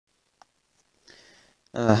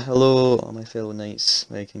Hello, all my fellow knights,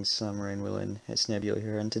 Vikings, Samurai, and Willen. It's Nebula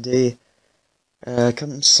here, and today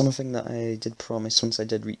comes something that I did promise once I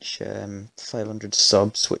did reach 500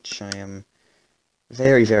 subs, which I am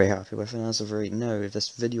very, very happy with. And as of right now, this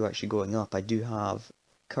video actually going up, I do have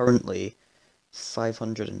currently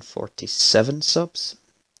 547 subs,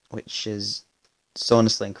 which is it's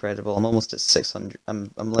honestly incredible. I'm almost at 600.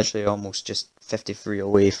 I'm literally almost just 53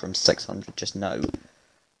 away from 600 just now,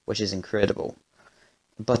 which is incredible.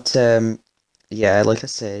 But yeah, like I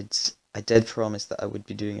said, I did promise that I would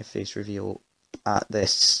be doing a face reveal at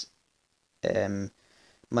this um,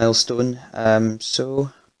 milestone. Um,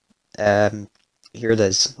 here it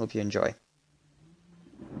is. Hope you enjoy.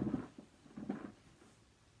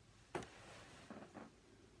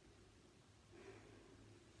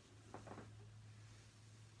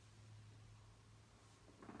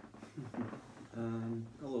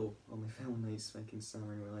 Hello, all my fellow knights, Vikings,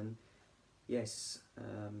 Samurai, Merlin. Yes, I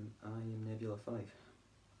am Nebula 5.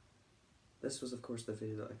 This was, of course, the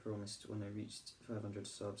video that I promised when I reached 500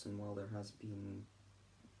 subs, and while there has been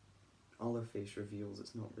other face reveals,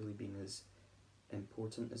 it's not really been as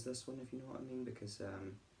important as this one, if you know what I mean, because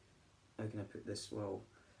how can I put this? Well,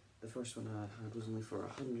 the first one I had was only for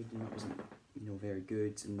 100 and that wasn't, very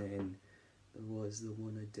good, and then there was the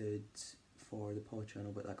one I did for the pod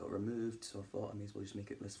channel, but that got removed, so I thought I may as well just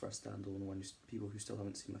make it this first standalone one, just people who still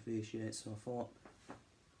haven't seen my face yet, so I thought,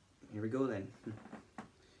 here we go then.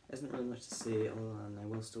 Isn't really much to say other than I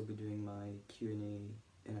will still be doing my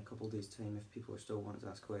Q&A in a couple of days time. If people are still wanting to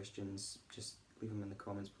ask questions, just leave them in the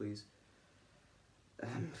comments, please.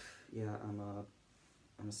 Yeah, I'm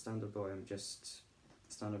a standard boy. I'm just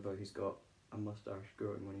a standard boy who's got a moustache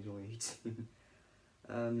growing when he's only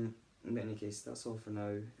 18. In any case, that's all for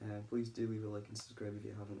now. Please do leave a like and subscribe if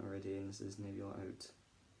you haven't already, and this is Nebula out.